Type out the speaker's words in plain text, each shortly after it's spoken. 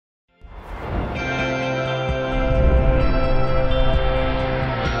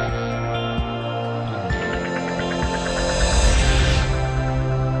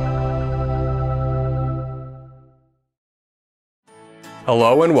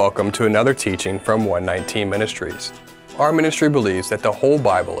Hello and welcome to another teaching from 119 Ministries. Our ministry believes that the whole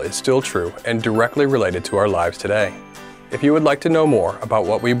Bible is still true and directly related to our lives today. If you would like to know more about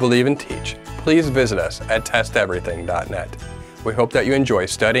what we believe and teach, please visit us at testeverything.net. We hope that you enjoy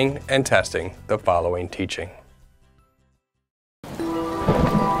studying and testing the following teaching.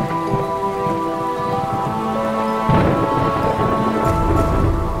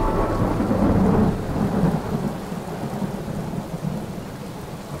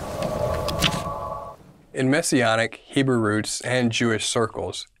 In Messianic, Hebrew roots, and Jewish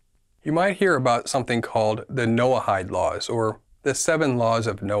circles, you might hear about something called the Noahide laws, or the 7 laws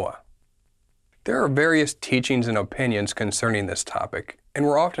of Noah. There are various teachings and opinions concerning this topic, and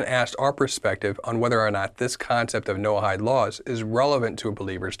we're often asked our perspective on whether or not this concept of Noahide laws is relevant to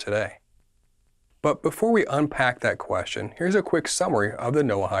believers today. But before we unpack that question, here's a quick summary of the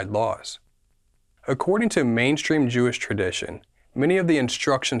Noahide laws. According to mainstream Jewish tradition, many of the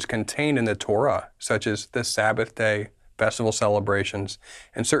instructions contained in the Torah, such as the Sabbath day, festival celebrations,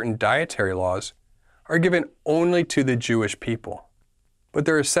 and certain dietary laws, are given only to the Jewish people. But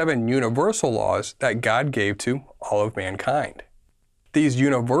there are 7 universal laws that God gave to all of mankind. These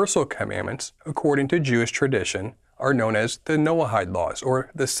universal commandments, according to Jewish tradition, are known as the Noahide laws,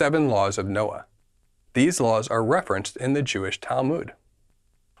 or the 7 laws of Noah. These laws are referenced in the Jewish Talmud.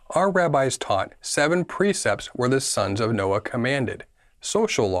 Our rabbis taught 7 precepts where the sons of Noah commanded,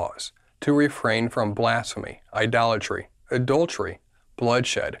 social laws, to refrain from blasphemy, idolatry, adultery,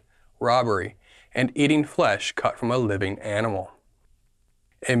 bloodshed, robbery, and eating flesh cut from a living animal.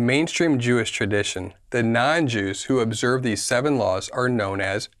 In mainstream Jewish tradition, the non-Jews who observe these 7 laws are known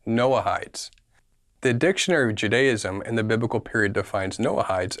as Noahides. The Dictionary of Judaism in the biblical period defines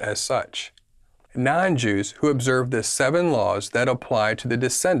Noahides as such: non-Jews who observe the 7 laws that apply to the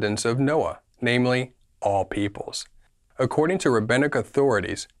descendants of Noah, namely all peoples. According to rabbinic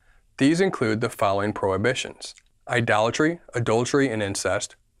authorities, these include the following prohibitions: idolatry, adultery and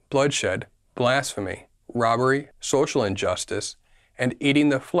incest, bloodshed, blasphemy, robbery, social injustice, and eating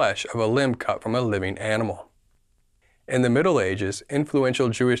the flesh of a limb cut from a living animal. In the Middle Ages, influential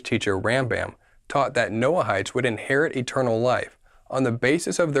Jewish teacher Rambam taught that Noahites would inherit eternal life on the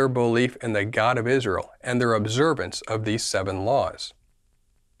basis of their belief in the God of Israel and their observance of these 7 laws.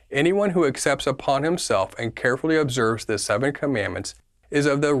 Anyone who accepts upon himself and carefully observes the 7 commandments is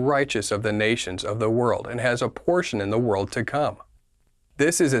of the righteous of the nations of the world and has a portion in the world to come.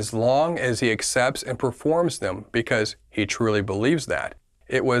 This is as long as he accepts and performs them, because he truly believes that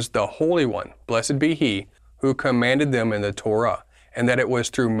it was the Holy One, blessed be He, who commanded them in the Torah, and that it was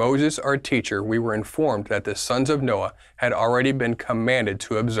through Moses our teacher we were informed that the sons of Noah had already been commanded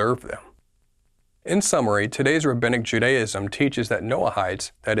to observe them. In summary, today's rabbinic Judaism teaches that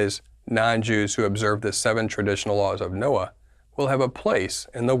Noahides, that is, non-Jews who observe the 7 traditional laws of Noah, will have a place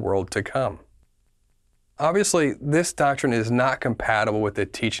in the world to come. Obviously, this doctrine is not compatible with the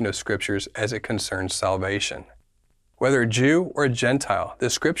teaching of Scriptures as it concerns salvation. Whether Jew or Gentile, the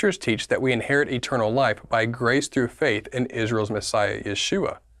Scriptures teach that we inherit eternal life by grace through faith in Israel's Messiah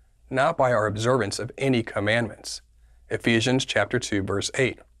Yeshua, not by our observance of any commandments. Ephesians chapter 2, verse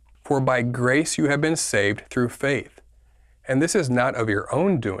 8. For by grace you have been saved through faith, and this is not of your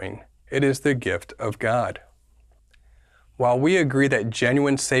own doing, it is the gift of God. While we agree that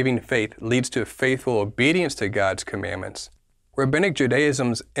genuine saving faith leads to faithful obedience to God's commandments, Rabbinic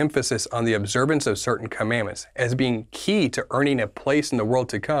Judaism's emphasis on the observance of certain commandments as being key to earning a place in the world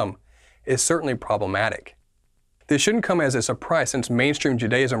to come is certainly problematic. This shouldn't come as a surprise, since mainstream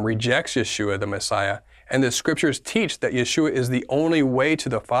Judaism rejects Yeshua the Messiah, and the Scriptures teach that Yeshua is the only way to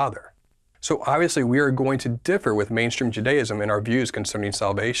the Father. So obviously we are going to differ with mainstream Judaism in our views concerning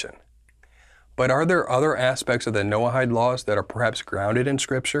salvation. But are there other aspects of the Noahide laws that are perhaps grounded in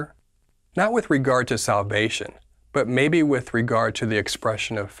Scripture? Not with regard to salvation, but maybe with regard to the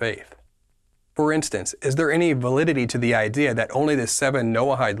expression of faith. For instance, is there any validity to the idea that only the 7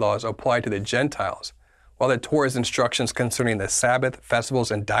 Noahide laws apply to the Gentiles, while the Torah's instructions concerning the Sabbath, festivals,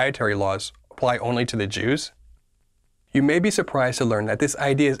 and dietary laws apply only to the Jews? You may be surprised to learn that this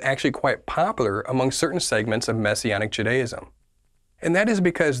idea is actually quite popular among certain segments of Messianic Judaism. And that is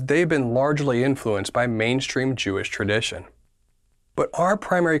because they've been largely influenced by mainstream Jewish tradition. But our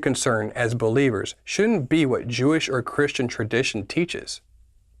primary concern as believers shouldn't be what Jewish or Christian tradition teaches,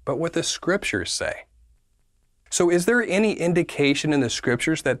 but what the Scriptures say. So is there any indication in the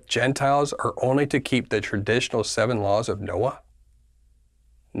Scriptures that Gentiles are only to keep the traditional 7 laws of Noah?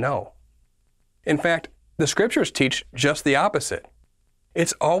 No. In fact, the Scriptures teach just the opposite.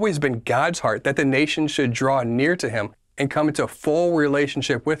 It's always been God's heart that the nations should draw near to Him and come into full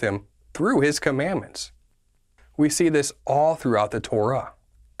relationship with Him through His commandments. We see this all throughout the Torah.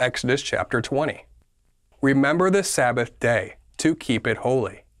 Exodus chapter 20. Remember the Sabbath day to keep it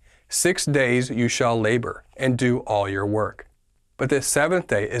holy. 6 days you shall labor and do all your work. But the seventh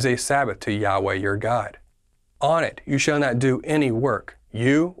day is a Sabbath to Yahweh your God. On it you shall not do any work,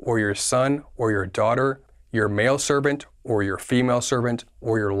 you or your son or your daughter, your male servant or your female servant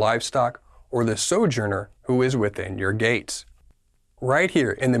or your livestock or the sojourner who is within your gates. Right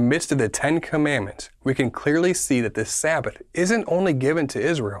here in the midst of the 10 Commandments, we can clearly see that the Sabbath isn't only given to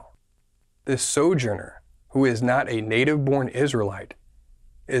Israel. The sojourner, who is not a native-born Israelite,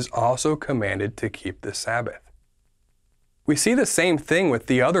 is also commanded to keep the Sabbath. We see the same thing with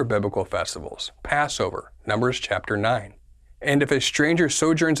the other biblical festivals, Passover, Numbers chapter 9. And if a stranger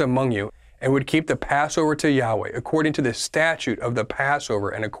sojourns among you and would keep the Passover to Yahweh according to the statute of the Passover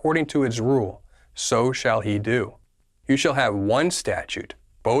and according to its rule, so shall he do. You shall have one statute,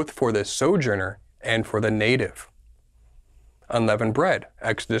 both for the sojourner and for the native. Unleavened bread,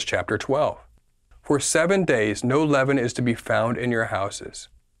 Exodus chapter 12. For 7 days no leaven is to be found in your houses.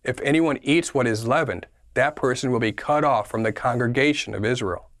 If anyone eats what is leavened, that person will be cut off from the congregation of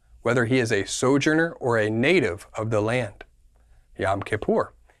Israel, whether he is a sojourner or a native of the land. Yom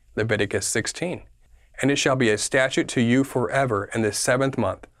Kippur, Leviticus 16. And it shall be a statute to you forever in the 7th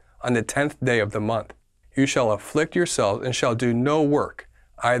month, on the 10th day of the month. You shall afflict yourselves and shall do no work,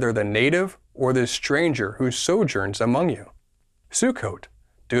 either the native or the stranger who sojourns among you. Sukkot,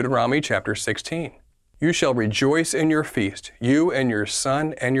 Deuteronomy chapter 16. You shall rejoice in your feast, you and your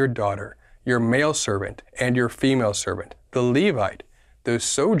son and your daughter, your male servant and your female servant, the Levite, the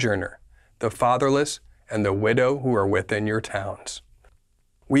sojourner, the fatherless, and the widow who are within your towns.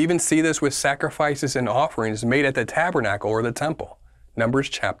 We even see this with sacrifices and offerings made at the tabernacle or the temple. Numbers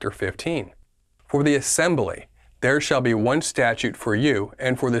chapter 15. For the assembly, there shall be one statute for you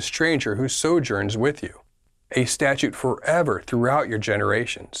and for the stranger who sojourns with you, a statute forever throughout your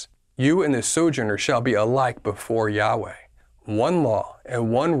generations. You and the sojourner shall be alike before Yahweh. One law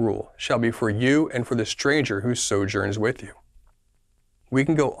and one rule shall be for you and for the stranger who sojourns with you. We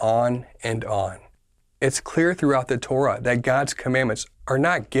can go on and on. It's clear throughout the Torah that God's commandments are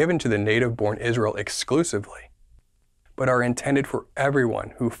not given to the native-born Israel exclusively, but are intended for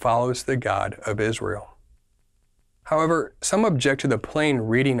everyone who follows the God of Israel. However, some object to the plain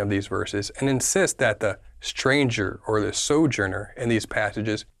reading of these verses and insist that the stranger or the sojourner in these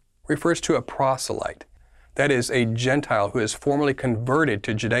passages refers to a proselyte, that is, a Gentile who is formally converted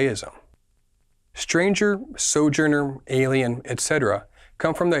to Judaism. Stranger, sojourner, alien, etc.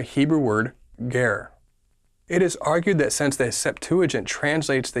 come from the Hebrew word ger. It is argued that since the Septuagint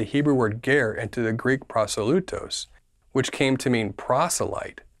translates the Hebrew word ger into the Greek proselytos, which came to mean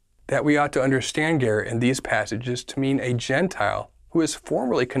proselyte, that we ought to understand ger in these passages to mean a Gentile who is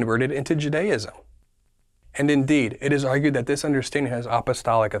formally converted into Judaism. And indeed, it is argued that this understanding has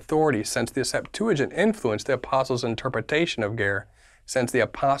apostolic authority since the Septuagint influenced the apostles' interpretation of ger, since the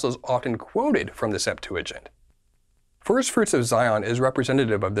apostles often quoted from the Septuagint. First Fruits of Zion is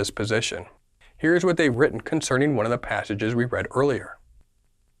representative of this position. Here is what they've written concerning one of the passages we read earlier.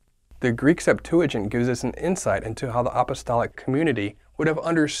 The Greek Septuagint gives us an insight into how the apostolic community would have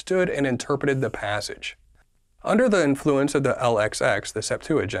understood and interpreted the passage. Under the influence of the LXX, the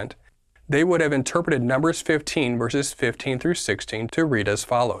Septuagint, they would have interpreted Numbers 15 verses 15 through 16 to read as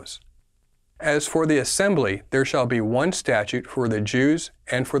follows. As for the assembly, there shall be one statute for the Jews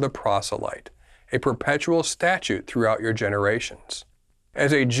and for the proselyte, a perpetual statute throughout your generations.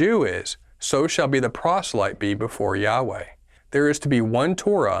 As a Jew is, so shall be the proselyte be before Yahweh. There is to be one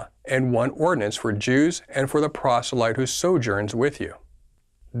Torah and one ordinance for Jews and for the proselyte who sojourns with you.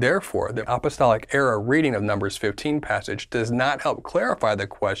 Therefore, the apostolic era reading of Numbers 15 passage does not help clarify the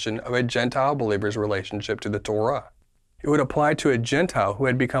question of a Gentile believer's relationship to the Torah. It would apply to a Gentile who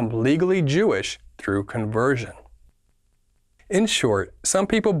had become legally Jewish through conversion. In short, some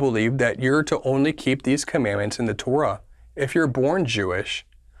people believe that you're to only keep these commandments in the Torah if you're born Jewish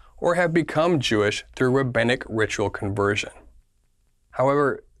or have become Jewish through rabbinic ritual conversion.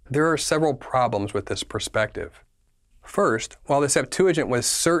 However, there are several problems with this perspective. First, while the Septuagint was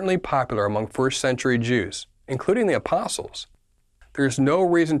certainly popular among first-century Jews, including the apostles, there's no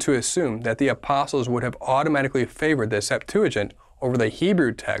reason to assume that the apostles would have automatically favored the Septuagint over the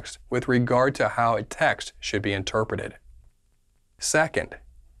Hebrew text with regard to how a text should be interpreted. Second,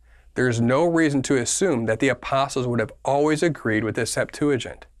 there's no reason to assume that the apostles would have always agreed with the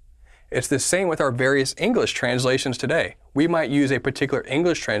Septuagint. It's the same with our various English translations today. We might use a particular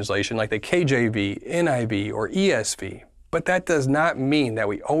English translation like the KJV, NIV, or ESV, but that does not mean that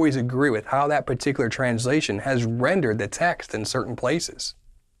we always agree with how that particular translation has rendered the text in certain places.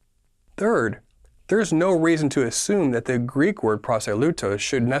 Third, there's no reason to assume that the Greek word proselytos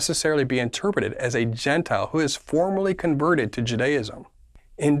should necessarily be interpreted as a Gentile who is formally converted to Judaism.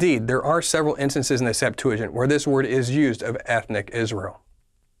 Indeed, there are several instances in the Septuagint where this word is used of ethnic Israel.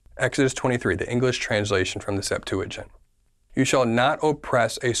 Exodus 23, the English translation from the Septuagint. You shall not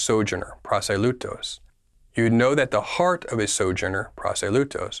oppress a sojourner, proselytos. You know that the heart of a sojourner,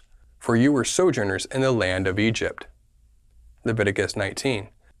 proselytos, for you were sojourners in the land of Egypt. Leviticus 19.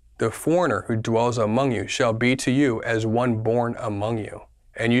 The foreigner who dwells among you shall be to you as one born among you,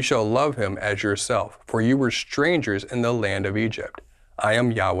 and you shall love him as yourself, for you were strangers in the land of Egypt. I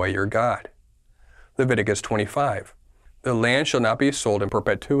am Yahweh your God. Leviticus 25. The land shall not be sold in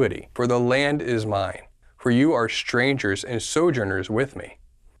perpetuity, for the land is mine, for you are strangers and sojourners with me.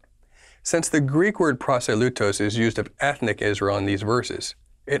 Since the Greek word proselytos is used of ethnic Israel in these verses,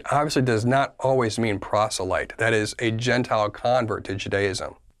 it obviously does not always mean proselyte, that is, a Gentile convert to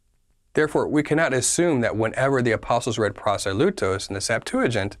Judaism. Therefore, we cannot assume that whenever the apostles read proselytos in the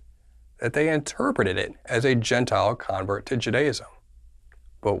Septuagint, that they interpreted it as a Gentile convert to Judaism.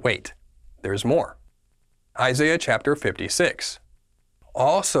 But wait, there's more. Isaiah chapter 56.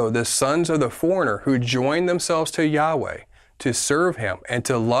 Also the sons of the foreigner who join themselves to Yahweh, to serve him and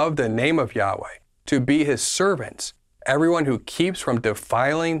to love the name of Yahweh, to be his servants, everyone who keeps from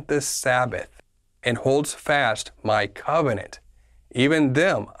defiling the Sabbath and holds fast my covenant, even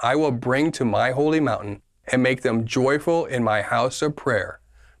them I will bring to my holy mountain and make them joyful in my house of prayer.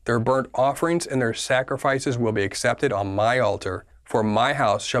 Their burnt offerings and their sacrifices will be accepted on my altar, for my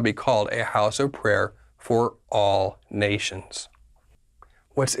house shall be called a house of prayer for all nations.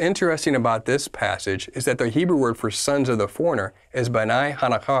 What's interesting about this passage is that the Hebrew word for sons of the foreigner is Bnei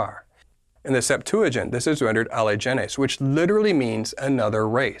Hanachar. In the Septuagint, this is rendered Allegenes, which literally means another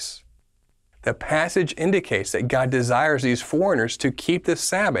race. The passage indicates that God desires these foreigners to keep the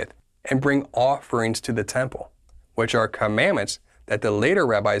Sabbath and bring offerings to the temple, which are commandments that the later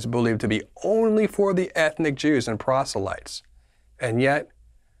rabbis believed to be only for the ethnic Jews and proselytes. And yet,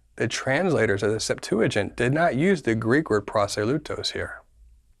 the translators of the Septuagint did not use the Greek word proselytos here.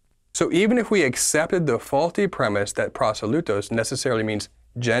 So even if we accepted the faulty premise that proselytos necessarily means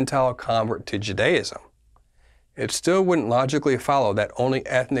Gentile convert to Judaism, it still wouldn't logically follow that only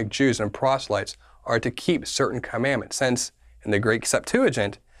ethnic Jews and proselytes are to keep certain commandments, since in the Greek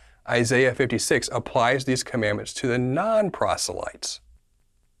Septuagint, Isaiah 56 applies these commandments to the non-proselytes.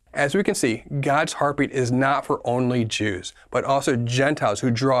 As we can see, God's heartbeat is not for only Jews, but also Gentiles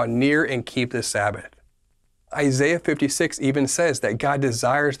who draw near and keep the Sabbath. Isaiah 56 even says that God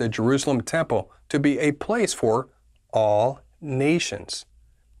desires the Jerusalem temple to be a place for all nations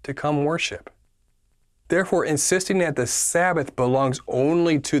to come worship. Therefore, insisting that the Sabbath belongs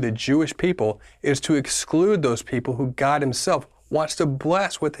only to the Jewish people is to exclude those people who God himself wants to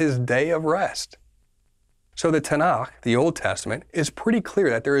bless with his day of rest. So the Tanakh, the Old Testament, is pretty clear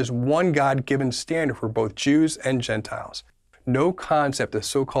that there is one God-given standard for both Jews and Gentiles. No concept of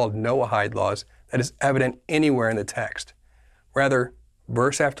so-called Noahide laws that is evident anywhere in the text. Rather,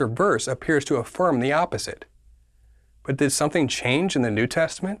 verse after verse appears to affirm the opposite. But did something change in the New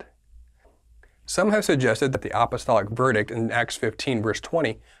Testament? Some have suggested that the apostolic verdict in Acts 15 verse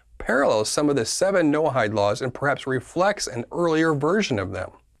 20 parallels some of the 7 Noahide laws and perhaps reflects an earlier version of them.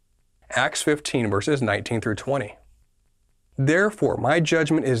 Acts 15 verses 19 through 20. Therefore, my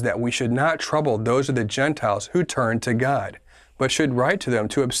judgment is that we should not trouble those of the Gentiles who turn to God, but should write to them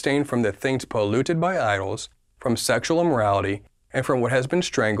to abstain from the things polluted by idols, from sexual immorality, and from what has been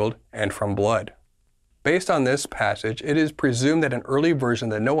strangled, and from blood. Based on this passage, it is presumed that an early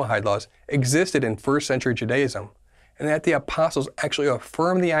version of the Noahide laws existed in first century Judaism, and that the apostles actually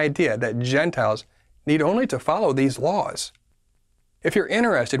affirmed the idea that Gentiles need only to follow these laws. If you're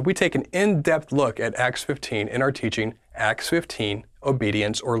interested, we take an in-depth look at Acts 15 in our teaching, Acts 15,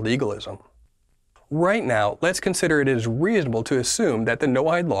 Obedience or Legalism. Right now, let's consider it is reasonable to assume that the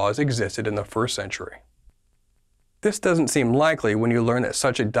Noahide laws existed in the first century. This doesn't seem likely when you learn that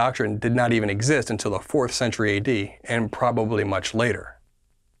such a doctrine did not even exist until the 4th century AD, and probably much later.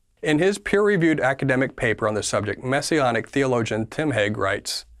 In his peer-reviewed academic paper on the subject, Messianic theologian Tim Hegg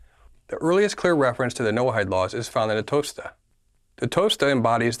writes, "The earliest clear reference to the Noahide laws is found in the Tosafta. The Tosafta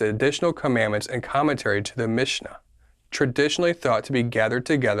embodies the additional commandments and commentary to the Mishnah, traditionally thought to be gathered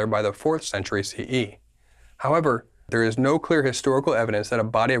together by the 4th century CE. However, there is no clear historical evidence that a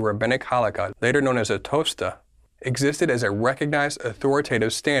body of rabbinic halakha, later known as a Tosafta, existed as a recognized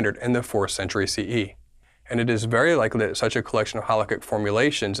authoritative standard in the 4th century CE, and it is very likely that such a collection of halakhic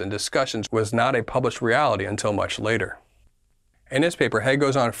formulations and discussions was not a published reality until much later." In this paper, Haig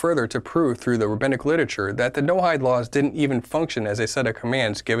goes on further to prove through the rabbinic literature that the Noahide laws didn't even function as a set of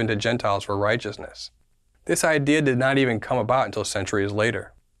commands given to Gentiles for righteousness. This idea did not even come about until centuries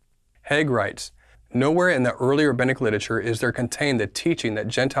later. Haig writes, "Nowhere in the early rabbinic literature is there contained the teaching that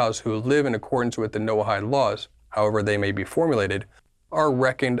Gentiles who live in accordance with the Noahide laws, however they may be formulated, are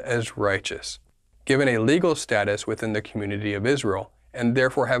reckoned as righteous, given a legal status within the community of Israel, and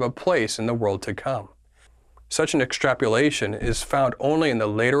therefore have a place in the world to come. Such an extrapolation is found only in the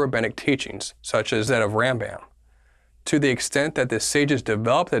later rabbinic teachings, such as that of Rambam. To the extent that the sages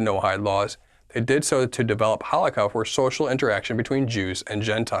developed the Noahide laws, they did so to develop halakha for social interaction between Jews and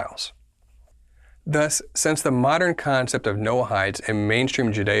Gentiles." Thus, since the modern concept of Noahides in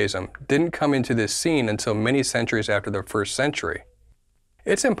mainstream Judaism didn't come into this scene until many centuries after the first century,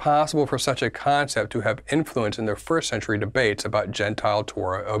 it's impossible for such a concept to have influence in the first century debates about Gentile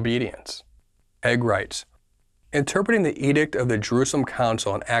Torah obedience. Haig writes, "Interpreting the edict of the Jerusalem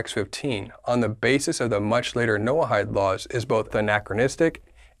Council in Acts 15 on the basis of the much later Noahide laws is both anachronistic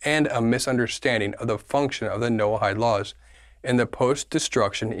and a misunderstanding of the function of the Noahide laws in the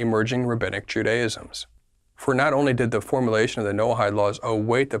post-destruction emerging rabbinic Judaisms. For not only did the formulation of the Noahide laws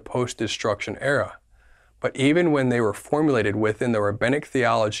await the post-destruction era, but even when they were formulated within the rabbinic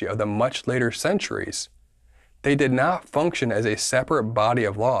theology of the much later centuries, they did not function as a separate body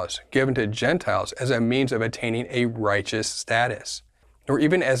of laws given to Gentiles as a means of attaining a righteous status, nor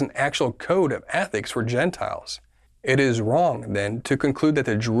even as an actual code of ethics for Gentiles. It is wrong, then, to conclude that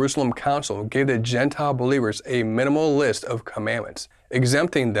the Jerusalem Council gave the Gentile believers a minimal list of commandments,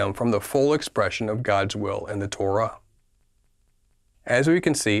 exempting them from the full expression of God's will in the Torah." As we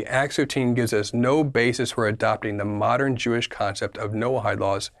can see, Acts 15 gives us no basis for adopting the modern Jewish concept of Noahide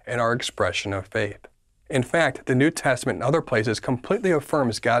laws in our expression of faith. In fact, the New Testament in other places completely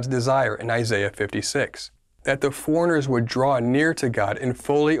affirms God's desire in Isaiah 56, that the foreigners would draw near to God and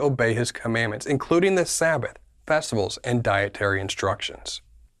fully obey His commandments, including the Sabbath, festivals, and dietary instructions.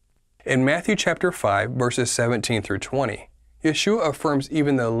 In Matthew chapter 5, verses 17 through 20, Yeshua affirms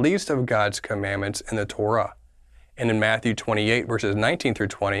even the least of God's commandments in the Torah. And in Matthew 28, verses 19 through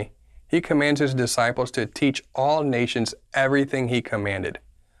 20, He commands His disciples to teach all nations everything He commanded,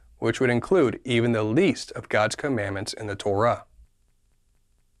 which would include even the least of God's commandments in the Torah.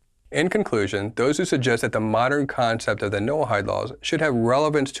 In conclusion, those who suggest that the modern concept of the Noahide laws should have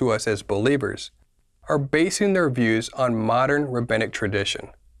relevance to us as believers are basing their views on modern rabbinic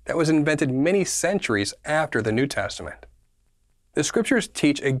tradition that was invented many centuries after the New Testament. The Scriptures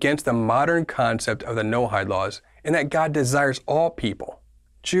teach against the modern concept of the Noahide laws in that God desires all people,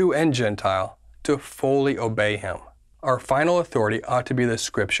 Jew and Gentile, to fully obey Him. Our final authority ought to be the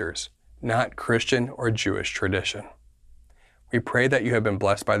Scriptures, not Christian or Jewish tradition. We pray that you have been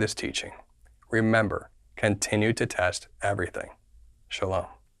blessed by this teaching. Remember, continue to test everything. Shalom.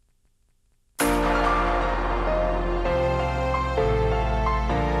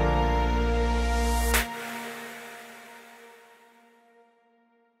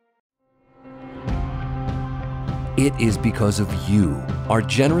 It is because of you, our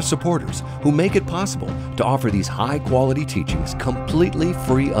generous supporters, who make it possible to offer these high-quality teachings completely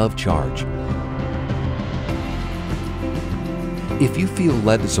free of charge. If you feel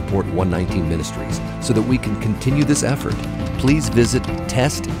led to support 119 Ministries so that we can continue this effort, please visit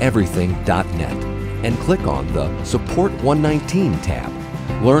testeverything.net and click on the Support 119 tab.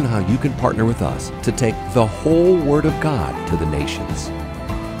 Learn how you can partner with us to take the whole Word of God to the nations.